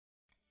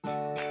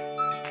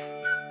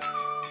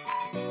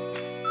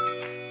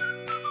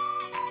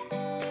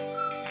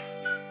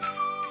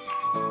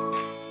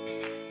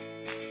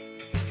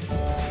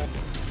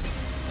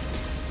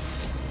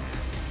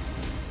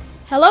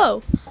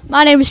Hello,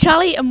 my name is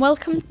Charlie and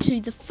welcome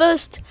to the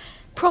first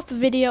proper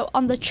video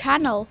on the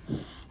channel.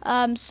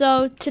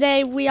 So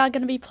today we are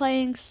going to be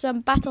playing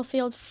some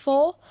Battlefield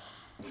 4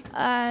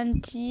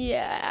 and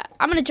yeah,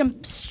 I'm going to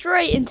jump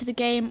straight into the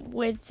game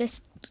with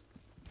this.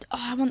 Oh,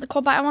 I want the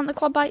quad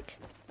bike,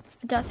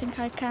 I don't think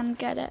I can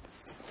get it.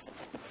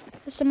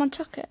 Has someone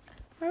took it?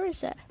 Where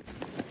is it?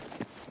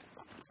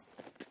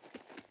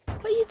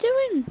 What are you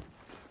doing?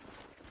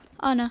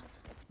 Oh no,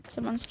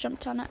 someone's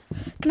jumped on it.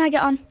 Can I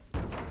get on?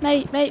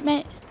 Mate.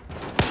 I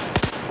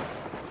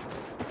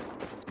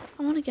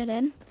want to get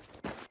in.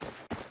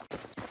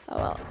 Oh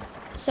well.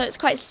 So it's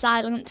quite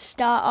silent to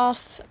start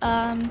off. But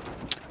I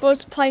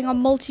was playing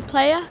on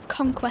multiplayer,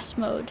 conquest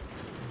mode.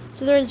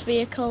 So there is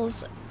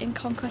vehicles in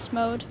conquest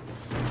mode.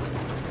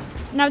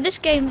 Now this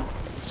game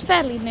is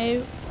fairly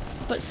new,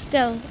 but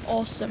still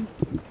awesome.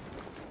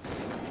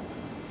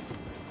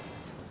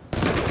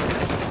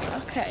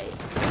 Okay.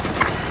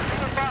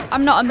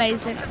 I'm not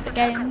amazing at the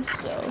game,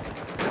 so...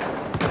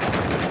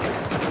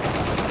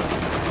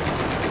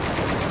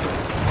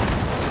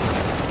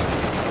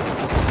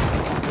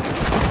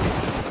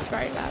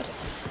 very loud.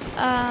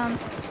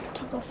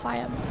 Toggle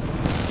fire.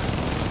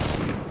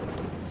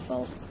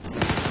 Full.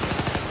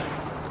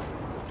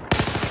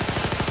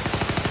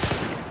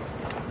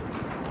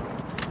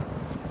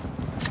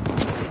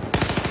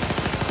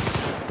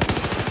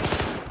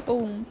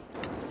 Boom.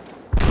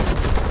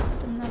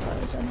 Didn't know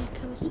that was only a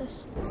kill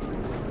assist.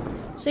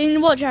 So you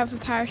can watch out for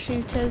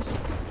parachuters,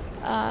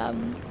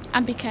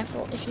 and be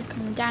careful if you're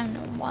coming down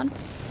on one,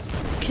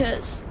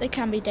 because they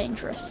can be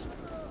dangerous.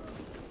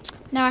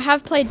 Now I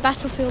have played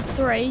Battlefield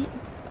 3,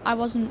 I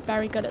wasn't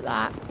very good at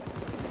that,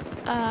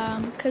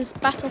 because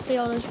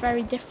Battlefield is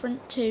very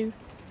different to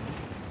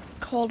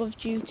Call of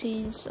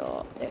Duties,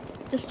 or it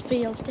just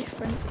feels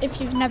different.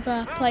 If you've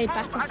never played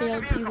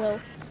Battlefield, you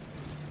will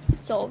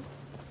sort of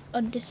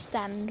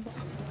understand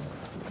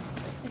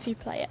if you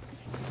play it.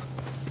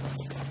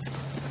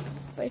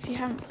 But if you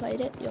haven't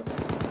played it, you'll...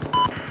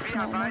 It's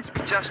normal.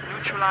 We just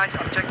neutralized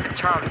objective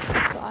Charlie.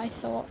 That's what I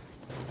thought.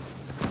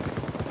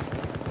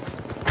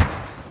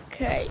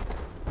 Okay.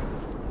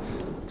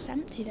 It's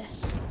empty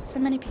this. So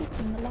many people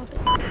in the lobby.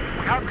 We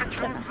have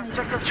control of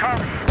objective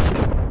Charlie.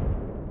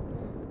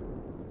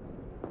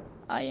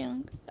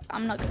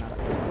 I'm not gonna let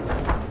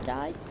them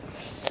die.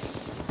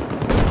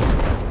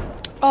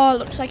 Oh, it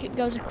looks like it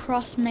goes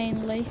across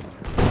mainly.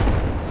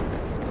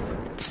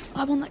 Oh,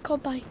 I want that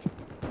quad bike.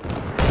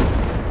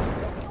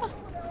 Oh,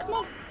 come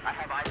on.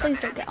 Please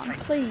don't get on,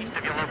 please.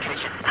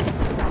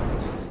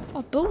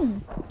 Oh,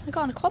 boom. I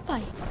got on a quad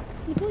bike.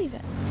 Can you believe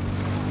it?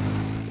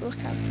 Look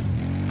out.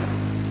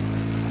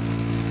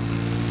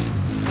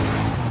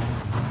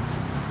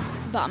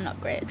 But I'm not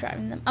great at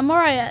driving them. I'm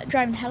alright at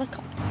driving a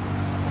helicopter.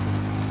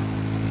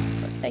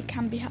 But they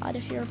can be hard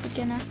if you're a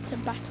beginner to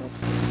Battlefield.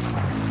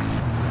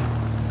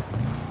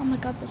 Oh my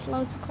god, there's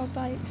loads of quad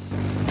bikes.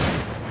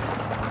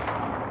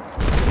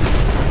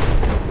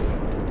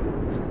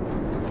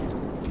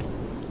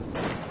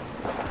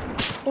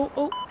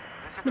 Oh,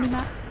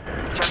 minimap.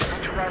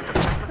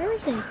 Where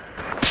is he?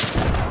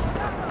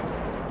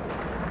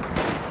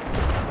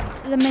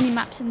 The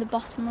minimap's in the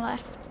bottom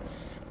left.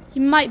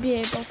 You might be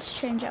able to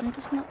change it, I'm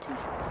just not too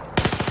sure.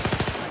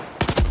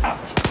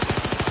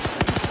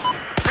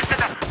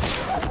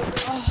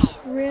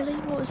 Oh, really?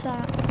 What was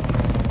that?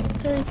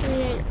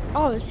 338.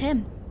 Oh, it was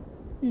him.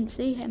 Didn't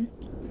see him.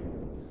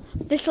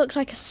 This looks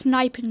like a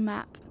sniping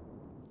map.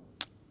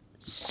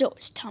 So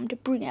it's time to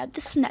bring out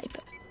the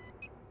sniper.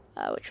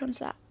 Which one's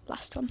that?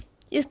 Last one.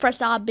 You just press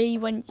RB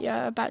when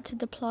you're about to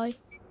deploy.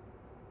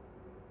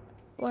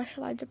 Where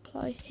shall I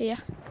deploy? Here.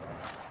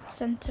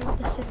 Center of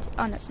the city.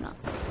 Oh no, it's not.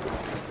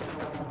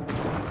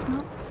 It's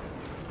not.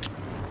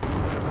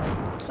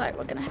 Looks like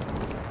we're gonna.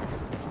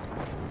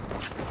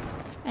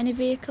 Any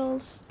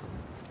vehicles?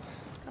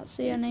 Can't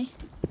see any.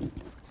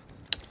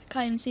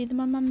 Can't even see them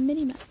on my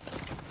minimap.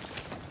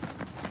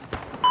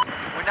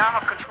 We now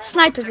have control.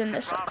 Snipers in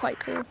this are quite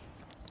cool.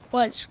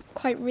 Well, it's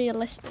quite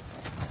realistic.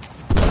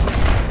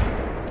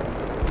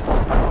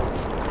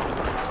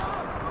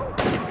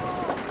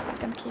 It's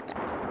gonna keep it.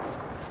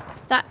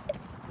 That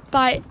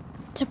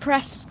to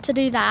press to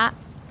do that,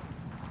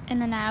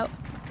 in and out.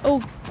 Oh,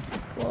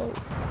 whoa.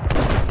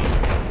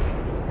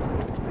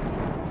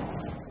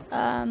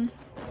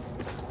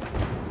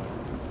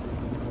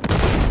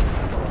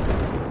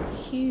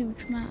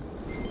 Huge map.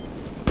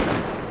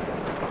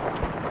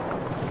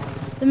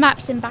 The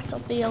maps in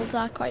Battlefield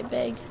are quite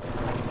big.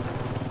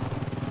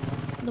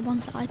 The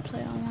ones that I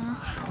play on are.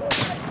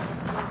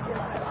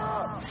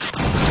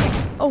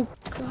 Oh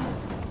god.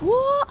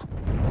 What?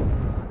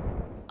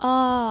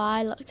 Oh,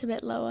 I looked a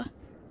bit lower.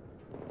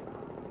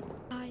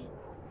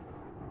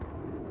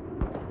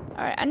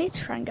 Alright, I need to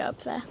try and get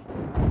up there.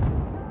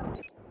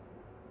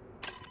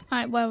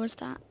 Alright, where was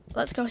that?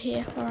 Let's go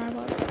here, where I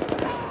was.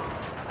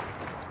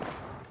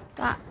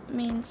 That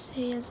means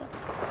he is up.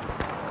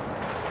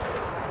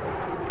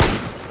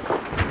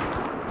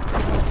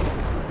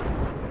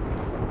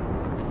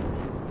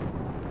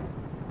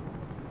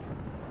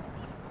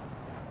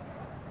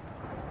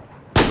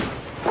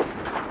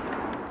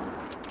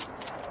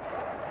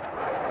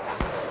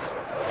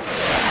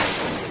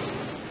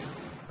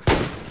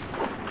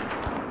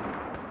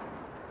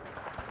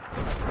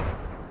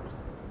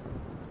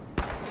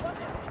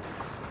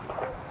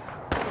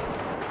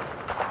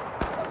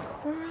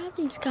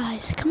 are these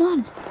guys? Come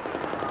on.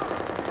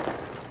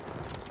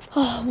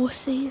 Oh,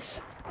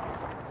 wussies.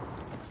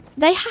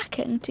 They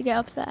hacking to get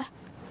up there?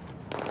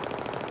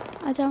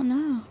 I don't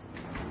know.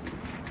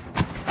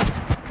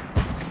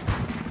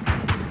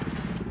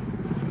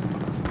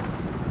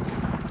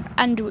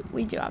 And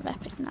we do have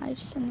epic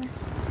knives in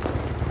this.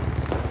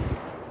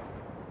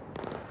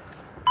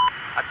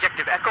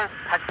 Objective Echo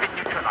has been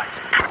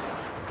neutralized.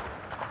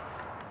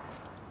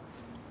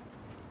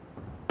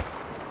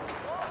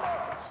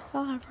 It's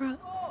far out.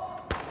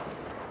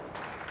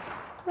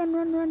 Run,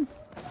 run, run.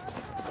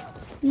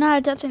 No, I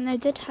don't think they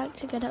did hack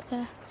to get up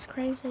there. It's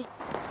crazy.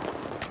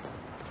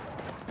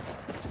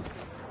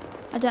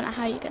 I don't know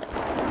how you get up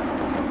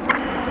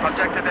there.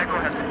 Objective Echo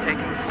has been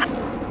taken.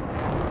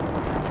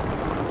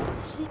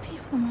 I see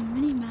people on my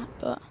mini-map,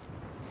 but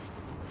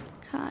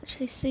can't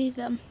actually see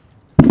them.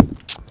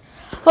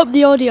 Hope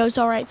the audio's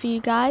alright for you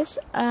guys.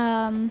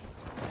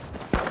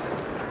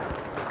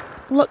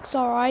 Looks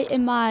alright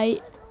in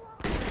my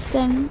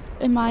thing,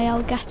 in my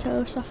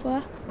Elgato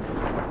software.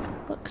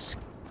 Looks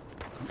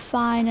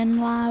fine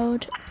and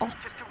loud. Oh,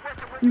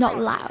 not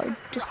loud,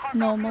 just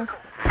normal.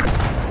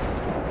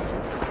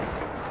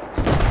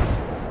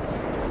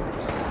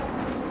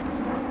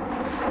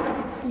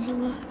 This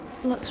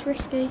looks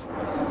risky,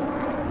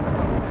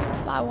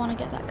 but I want to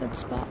get that good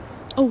spot.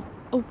 Oh,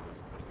 oh,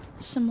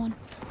 someone.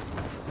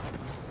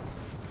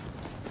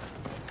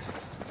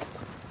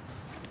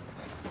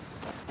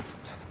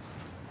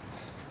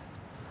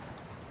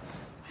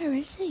 Where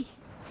is he?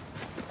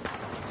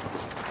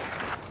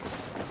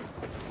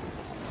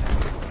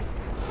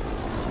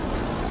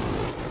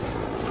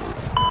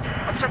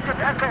 Objective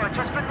Echo has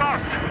just been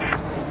lost.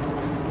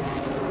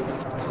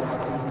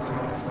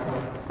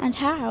 And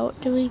how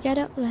do we get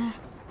up there?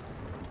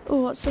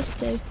 Oh, what's this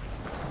do?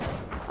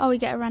 Oh, we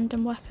get a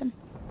random weapon.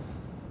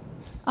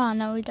 Oh,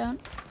 no, we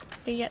don't.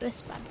 We get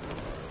this back.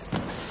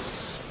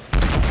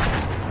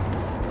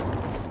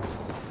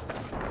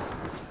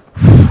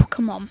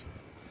 Come on.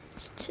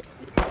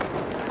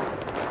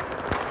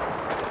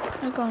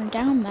 They're going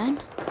down, man.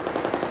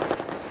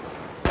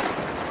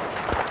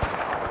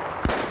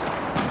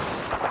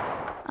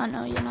 Oh,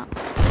 no, you're not.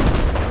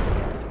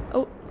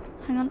 Oh,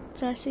 hang on.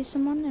 Did I see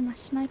someone in my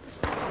sniper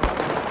sight?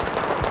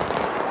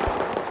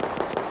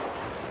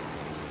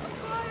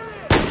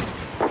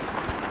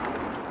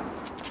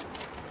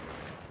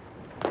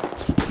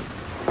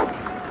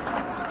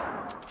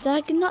 Did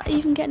I not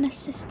even get an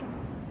assist?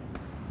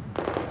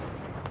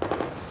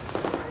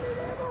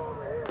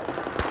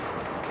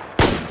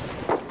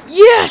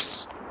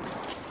 Yes!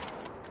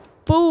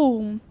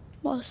 Boom!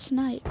 What a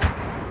snipe.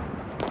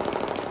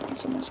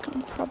 Someone's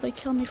gonna probably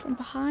kill me from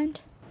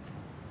behind.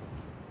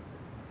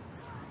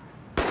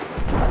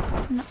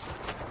 No.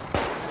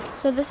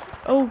 So this...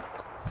 Oh.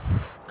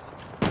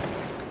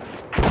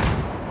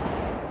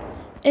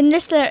 In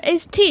this there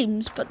is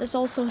teams, but there's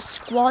also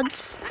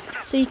squads.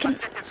 So you can...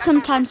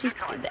 Sometimes you...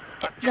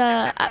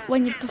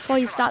 when you... Before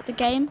you start the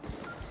game,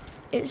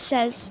 it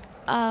says...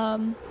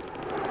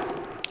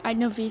 I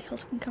know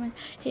vehicles can come in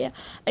here.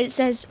 It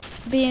says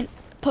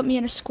put me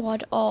in a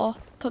squad or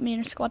put me in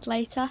a squad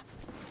later.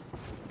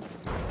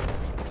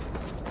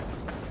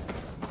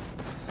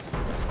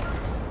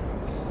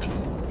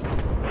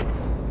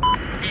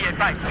 Be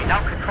advised, we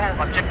now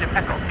control Objective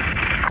Echo.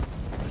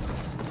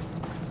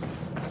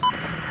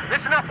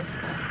 Listen up!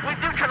 We've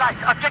neutralized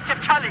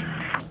Objective Charlie!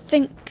 I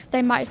think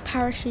they might have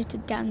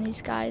parachuted down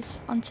these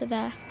guys onto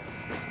there.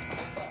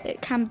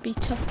 It can be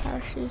tough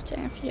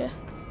parachuting if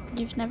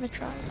you've never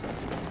tried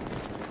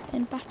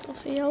in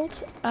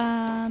Battlefield.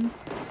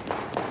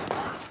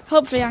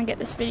 Hopefully I can get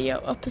this video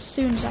up as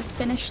soon as I've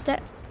finished it.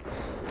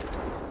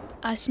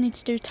 I just need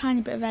to do a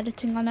tiny bit of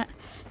editing on it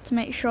to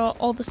make sure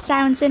all the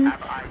sounds in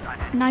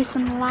nice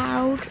and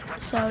loud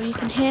so you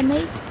can hear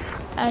me,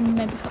 and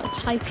maybe put a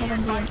title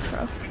in the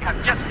intro. We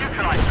have just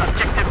neutralized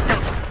Objective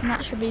Delta. And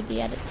that should be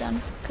the edit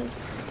done because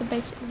it's just a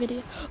basic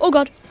video. Oh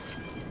god!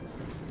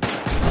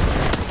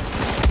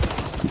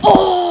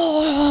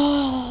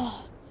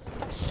 Oh!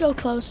 So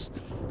close.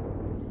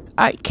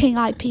 Alright, King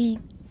IP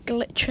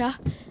Glitcher.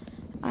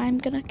 I'm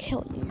gonna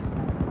kill you.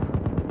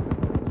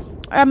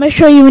 I'm gonna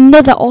show you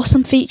another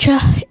awesome feature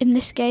in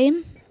this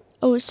game.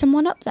 Oh, is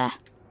someone up there?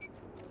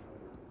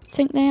 I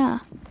think they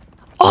are.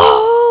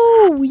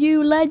 Oh,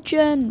 you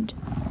legend!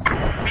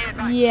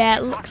 Yeah,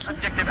 it looks like...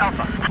 Objective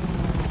Alpha.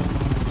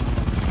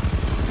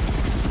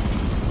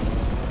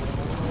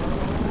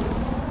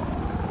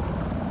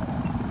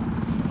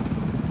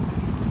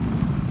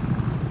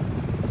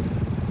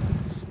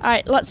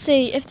 Alright, let's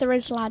see if there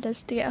is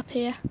ladders to get up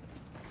here.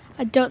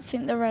 I don't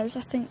think there is.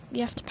 I think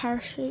you have to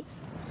parachute.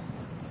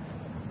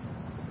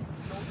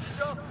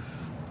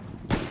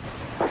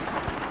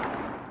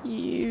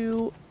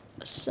 You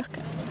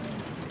sucker.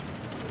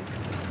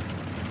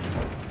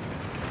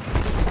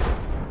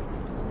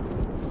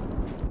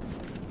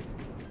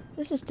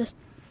 This is just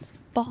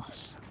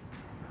boss.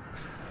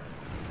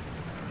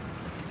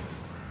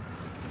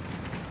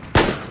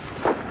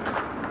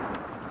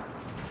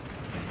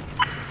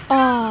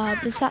 Oh,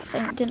 there's that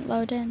thing that didn't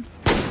load in.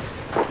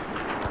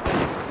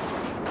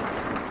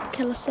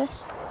 kill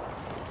assist.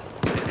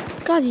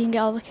 God, you can get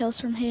all the kills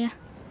from here.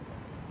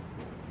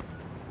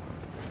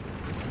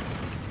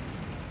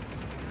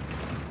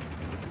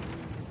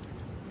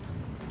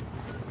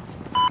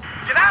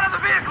 Get out of the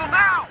vehicle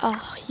now!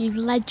 Oh, you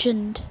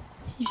legend.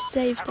 You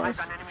saved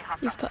us.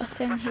 You've put a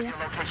thing here.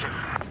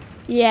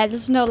 Yeah,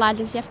 there's no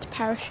ladders, you have to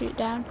parachute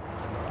down.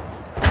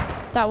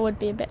 That would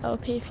be a bit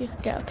OP if you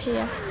could get up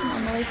here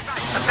normally.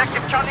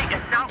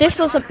 This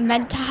wasn't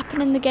meant to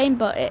happen in the game,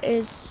 but it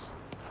is.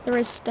 There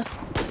is stuff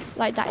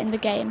like that in the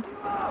game.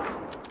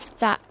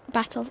 That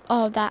that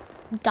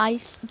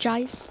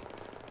Jice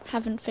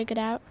haven't figured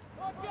out.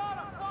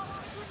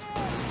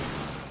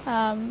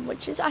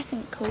 Which is, I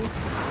think, cool.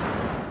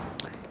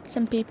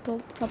 Some people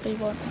probably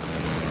won't,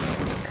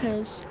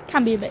 because it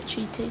can be a bit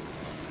cheaty.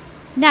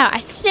 Now, I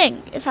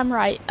think, if I'm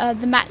right,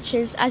 the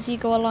matches as you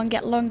go along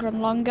get longer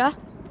and longer.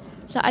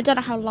 So I don't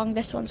know how long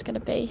this one's going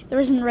to be. There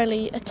isn't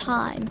really a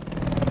time.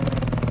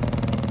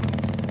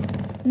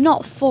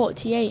 Not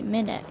 48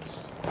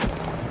 minutes.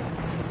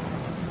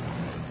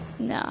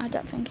 No, I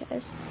don't think it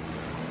is.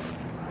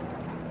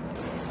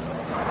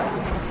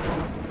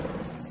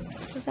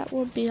 Because that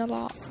would be a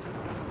lot.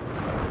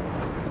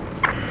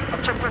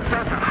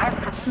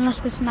 Unless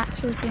this match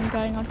has been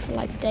going on for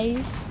like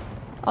days.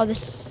 Or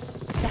this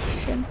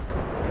session.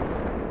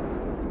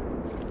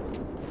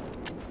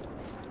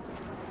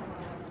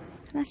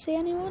 Can I see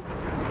anyone?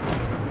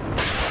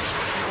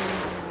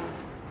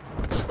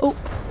 Oh.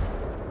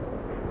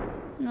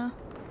 No.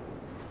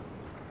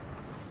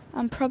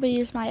 I'll probably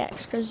use my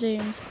extra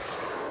zoom.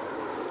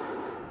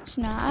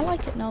 No, I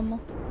like it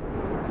normal.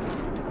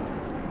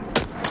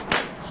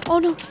 Oh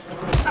no!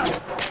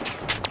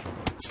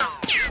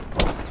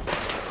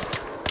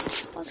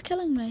 What's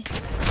killing me?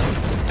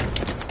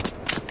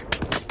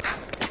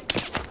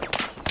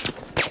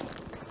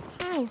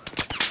 How?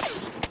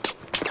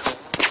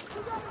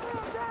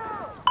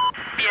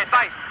 Be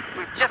advised,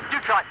 we've just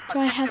neutralized. Do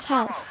I have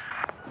health?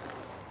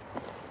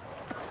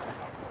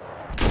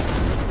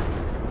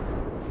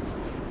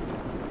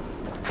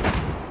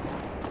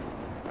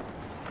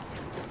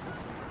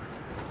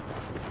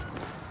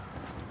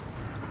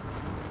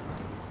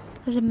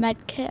 There's a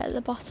med kit at the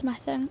bottom, I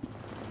think.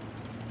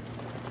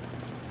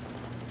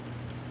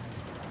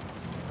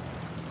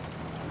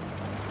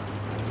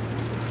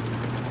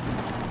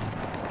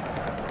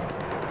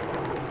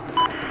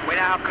 We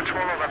now have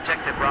control of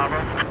objective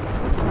Bravo.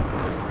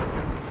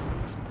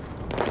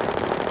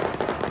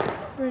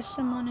 There is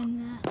someone in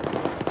there.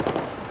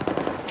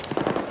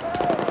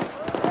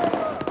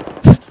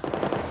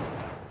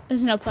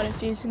 There's no point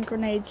of using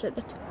grenades at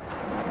the top.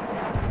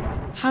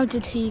 How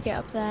did he get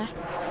up there?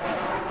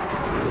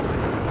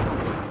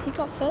 He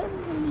got further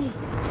than me.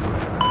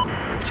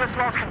 We just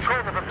lost control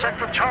of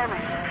objective Charlie.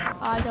 Oh,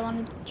 I don't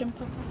want to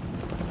jump up.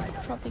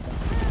 I'd probably go.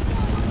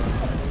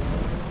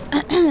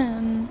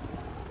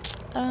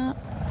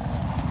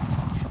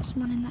 Shot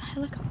someone in that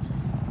helicopter.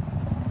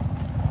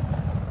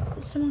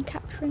 Is someone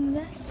capturing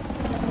this?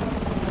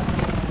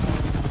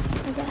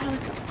 Where's that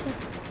helicopter?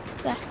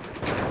 There.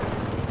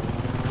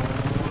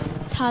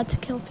 It's hard to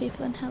kill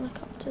people in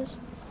helicopters,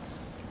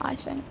 I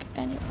think,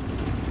 anyway.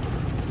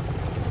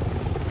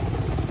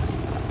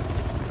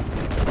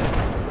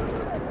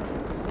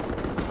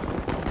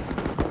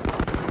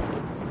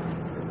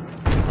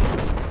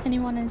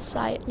 Anyone in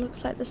sight?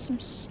 Looks like there's some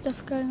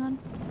stuff going on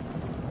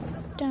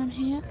down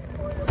here.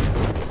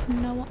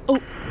 No one. Oh!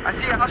 I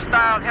see a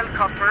hostile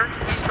helicopter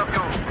east of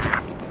you.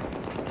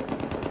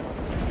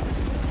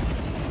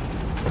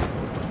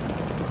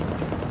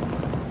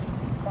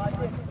 I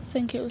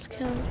think it was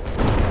killed.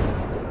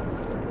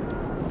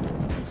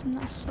 Isn't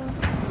that so?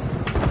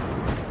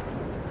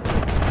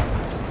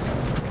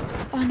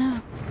 Oh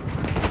no.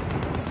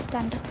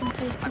 Stand up and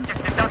take him.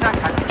 Objective Delta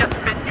has just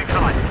been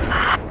neutralized.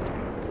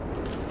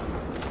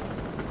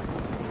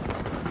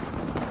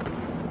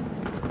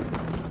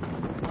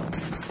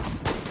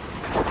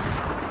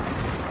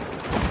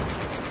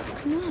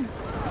 Come on.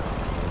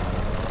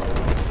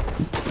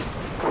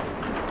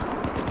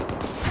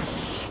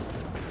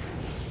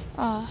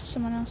 Oh,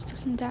 someone else took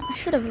him down. I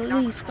should have at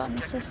least got an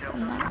assist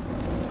on that.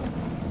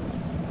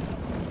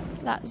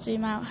 That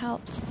zoom out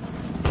helped.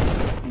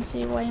 And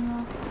see way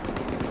more.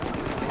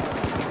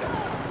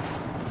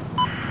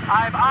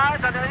 I have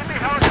eyes on an enemy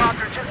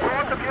helicopter just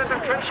north of your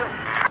infiltration.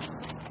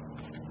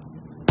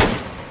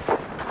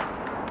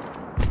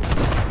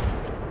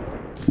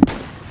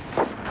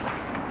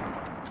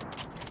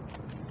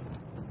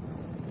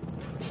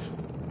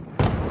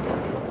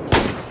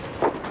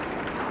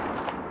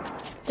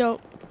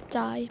 Don't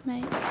die,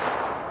 mate.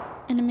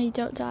 Enemy,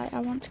 don't die. I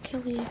want to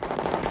kill you.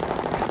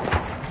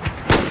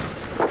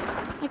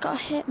 I got a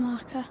hit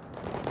marker.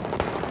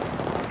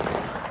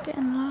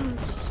 Getting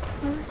loads.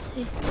 Where is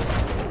he?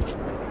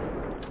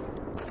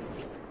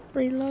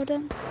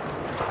 Reloading.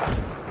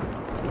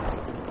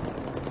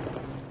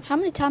 How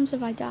many times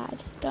have I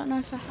died? Don't know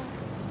if I have.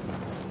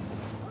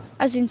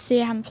 As you can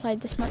see, I haven't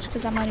played this much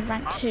because I'm only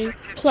rank 2.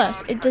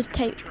 Plus, it does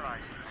take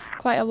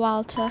quite a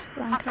while to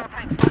rank up.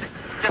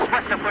 Just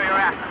west of where you're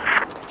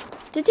at.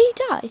 Did he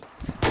die?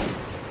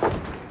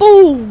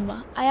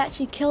 Boom! I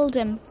actually killed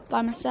him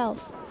by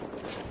myself.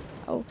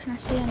 Oh, can I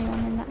see anyone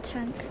in that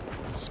tank?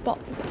 Spot.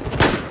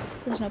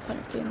 There's no point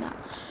of doing that.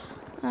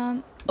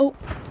 Oh.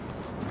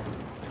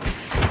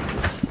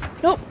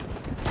 Nope.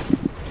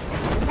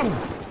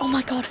 Oh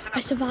my god,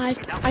 I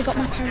survived. I got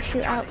my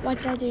parachute out. Why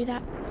did I do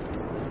that?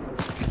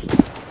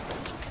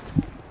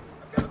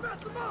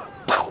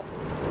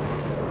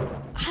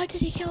 How did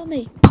he kill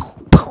me?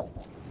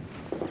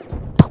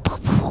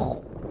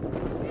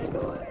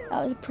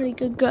 That was a pretty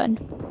good gun.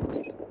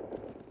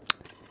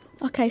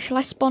 Okay, shall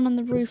I spawn on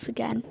the roof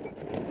again?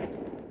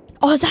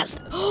 Oh, that's...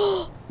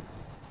 Oh!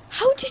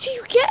 How did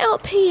you get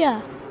up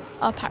here?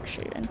 Oh,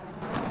 parachuting.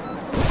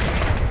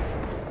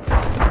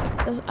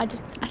 I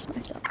just asked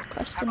myself a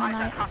question and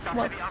I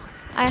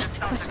asked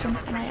a question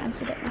and I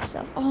answered it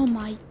myself. Oh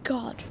my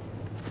god.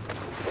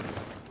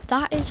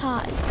 That is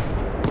high.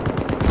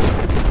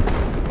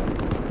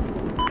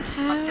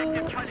 How?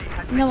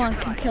 No one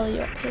can kill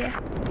you up here.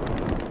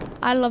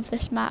 I love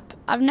this map.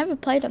 I've never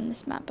played on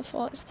this map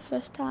before. It's the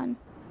first time.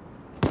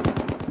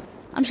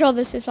 I'm sure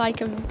this is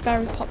like a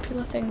very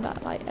popular thing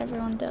that like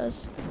everyone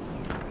does,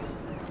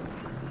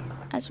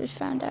 as we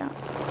found out.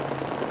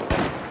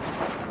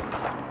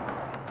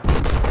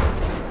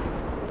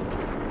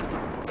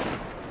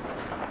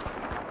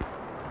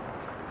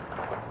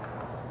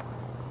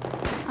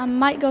 I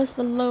might go to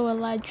the lower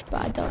ledge,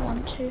 but I don't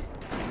want to.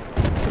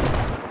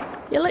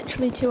 You're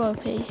literally too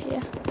OP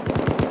here.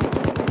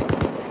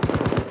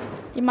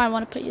 You might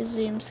want to put your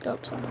zoom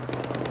scopes on.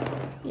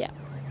 Yeah.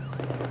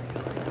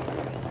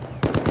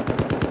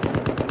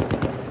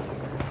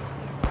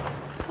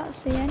 Can't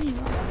see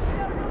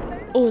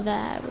anyone. Oh,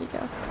 there we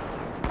go.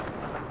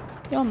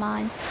 You're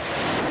mine.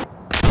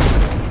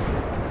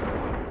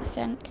 I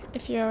think,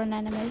 if you're an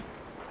enemy.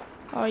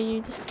 Or are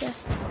you just a...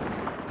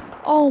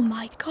 Oh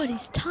my god,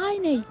 he's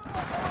tiny!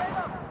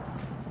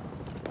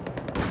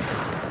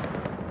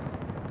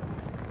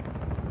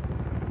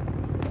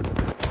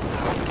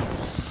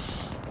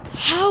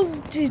 How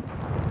did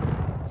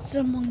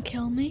someone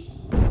kill me?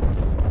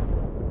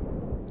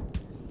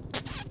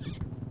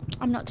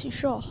 I'm not too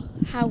sure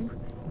how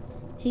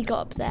he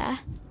got up there.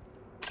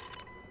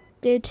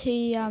 Did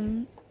he,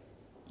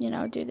 you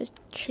know, do the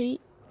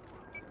cheat?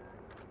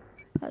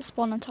 Let's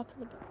spawn on top of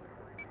the...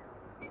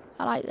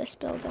 I like this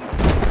building.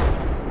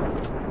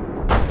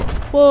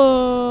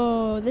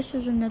 Whoa, this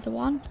is another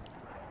one.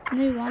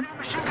 New one.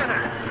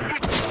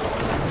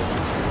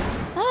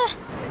 Ah!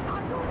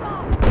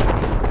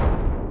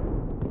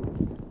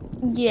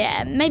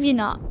 Yeah, maybe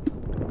not.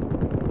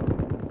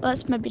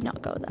 Let's maybe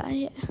not go there,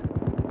 yeah.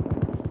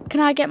 Can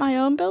I get my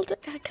own build?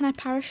 Can I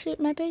parachute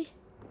maybe?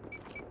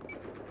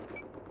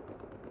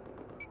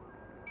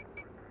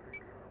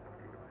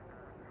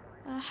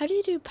 How do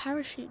you do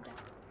parachute?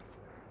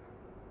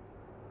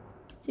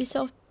 Do you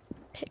sort of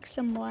pick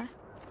somewhere?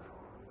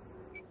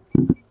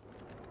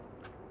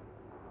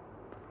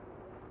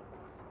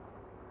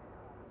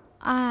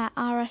 Ah,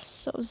 RS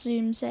sort of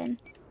zooms in.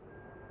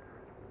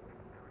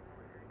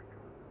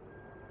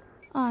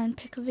 Oh, and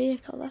pick a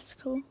vehicle, that's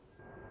cool.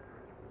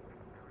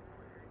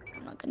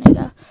 I'm not gonna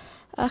do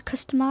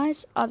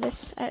customize. Oh,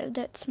 this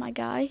edits my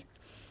guy.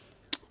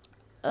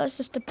 Let's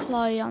just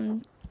deploy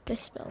on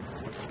this build.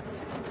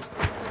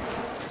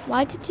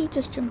 Why did you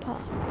just jump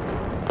off?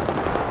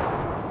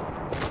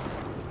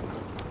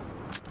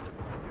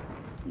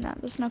 No,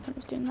 there's no point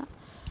of doing that.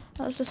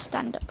 Let's just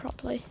stand up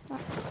properly.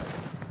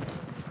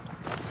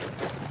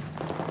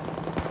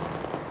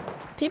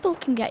 People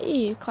can get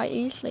you quite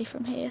easily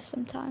from here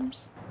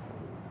sometimes.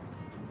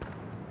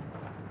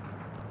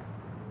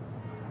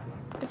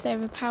 If they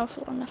have a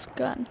powerful enough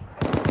gun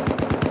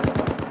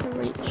to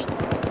reach.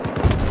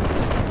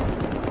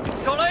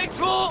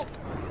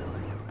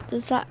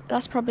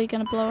 That's probably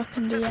gonna blow up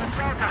in the air.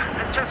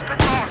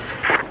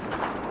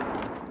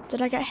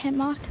 Did I get a hit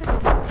marker?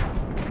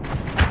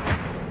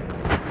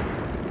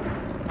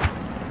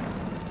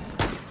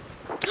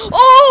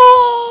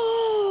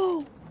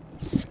 Oh!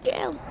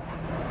 Skill.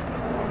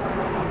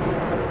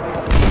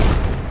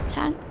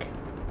 Tank.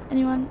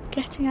 Anyone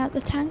getting out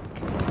the tank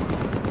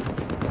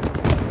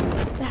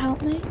to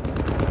help me?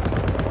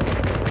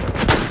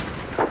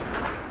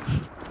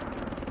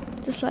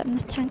 Just letting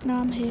the tank know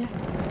I'm here.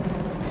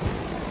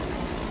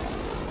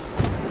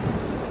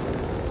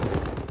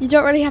 You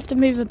don't really have to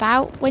move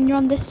about when you're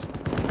on this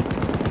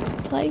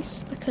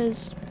place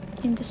because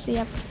you can just see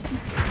everything.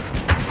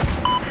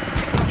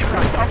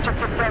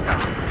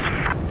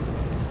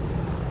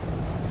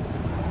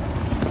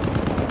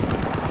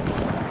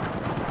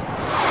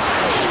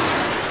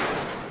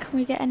 Can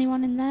we get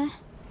anyone in there?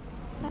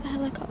 That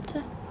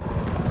helicopter?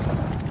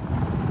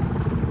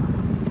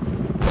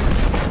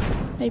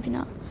 Maybe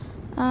not.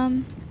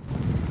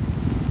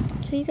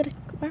 So you gotta...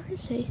 Where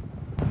is he?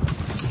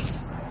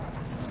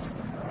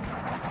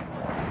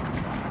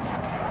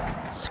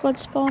 Squad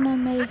spawn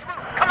on me.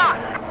 Come on!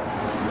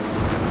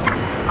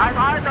 I have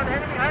eyes on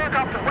enemy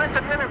helicopter west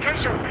of your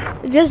location.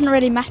 It doesn't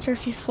really matter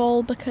if you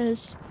fall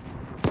because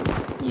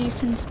you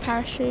can just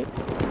parachute.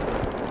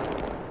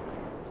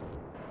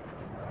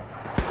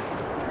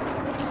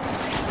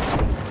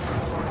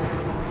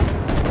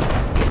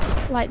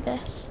 like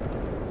this.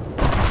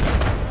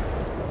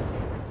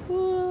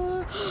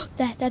 Whoa.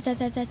 There.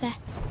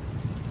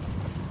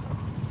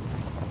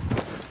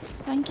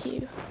 Thank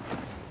you.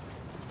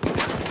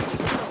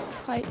 It's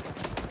quite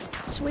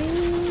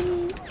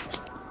sweet.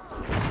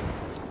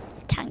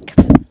 Tank.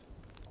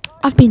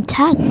 I've been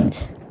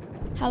tanked.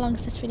 How long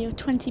is this video?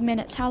 20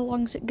 minutes. How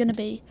long is it gonna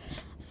be?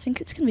 I think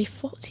it's gonna be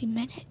 40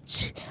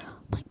 minutes.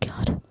 Oh my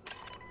god.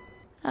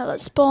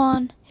 Let's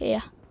spawn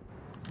here.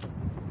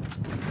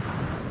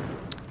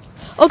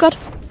 Oh god.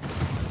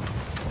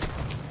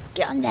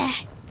 Get on there.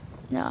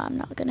 No, I'm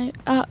not gonna.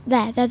 Oh,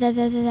 there. There.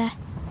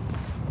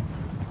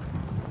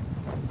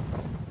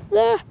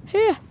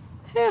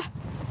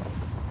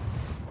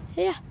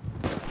 Here.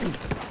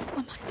 Oh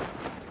my god.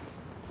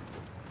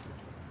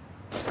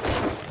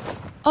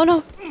 Oh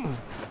no.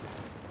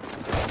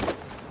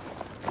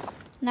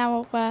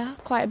 Now we're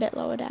quite a bit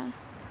lower down.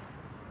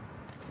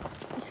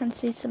 You can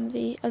see some of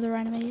the other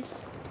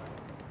enemies.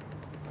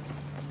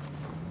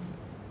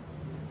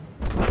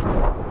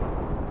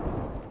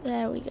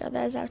 There we go,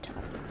 there's our top.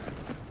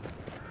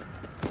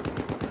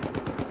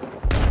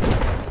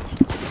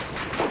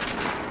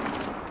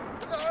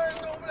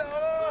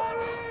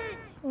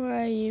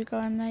 Where are you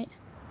going, mate?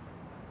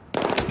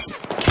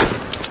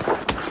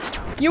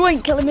 You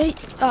ain't killing me!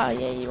 Oh,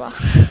 yeah, you are.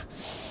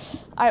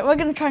 Alright, we're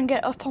going to try and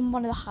get up on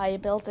one of the higher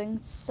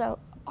buildings. So,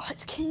 oh,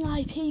 it's King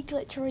IP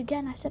Glitcher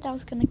again. I said I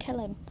was going to kill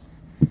him.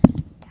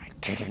 But I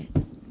didn't.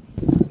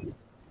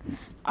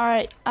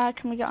 Alright,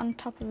 can we get on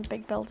top of a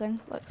big building?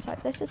 Looks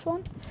like this is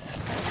one.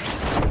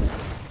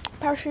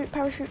 Parachute.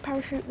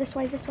 This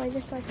way.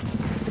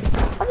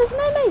 Oh, there's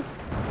an enemy!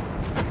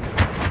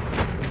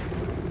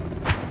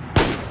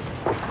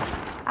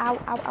 Ow.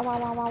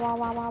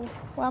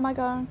 Where am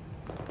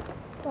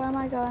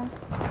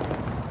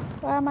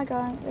I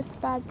going? This is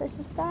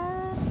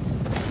bad.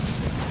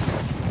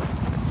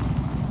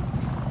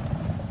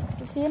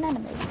 Is he an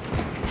enemy?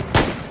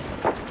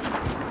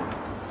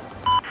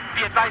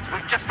 Be advised,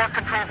 we've just lost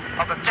control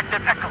of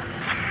Objective Echo.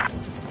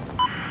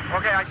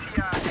 Okay, I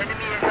see an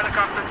enemy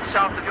helicopter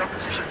south of your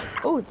position.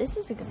 Oh, this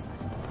is a good one.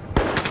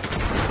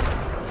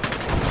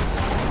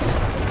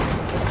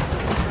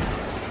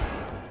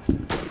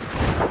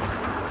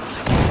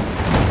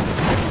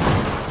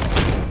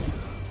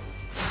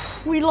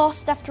 We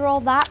lost after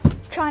all that.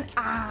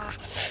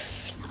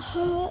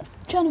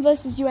 China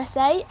versus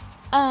USA.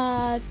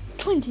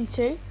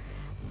 22.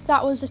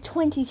 That was a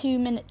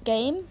 22-minute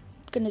game.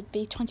 Gonna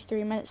be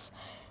 23 minutes.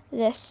 It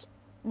was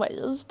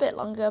a bit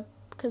longer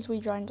because we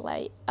joined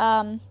late.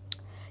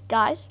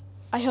 Guys,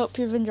 I hope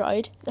you've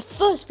enjoyed the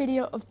first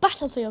video of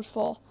Battlefield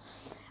 4.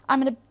 I'm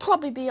gonna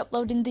probably be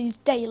uploading these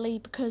daily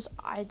because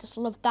I just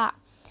love that.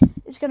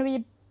 It's gonna be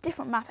a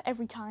different map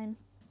every time,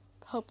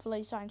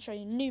 hopefully, so I can show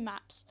you new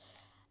maps.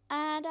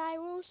 And I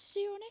will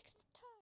see you next time.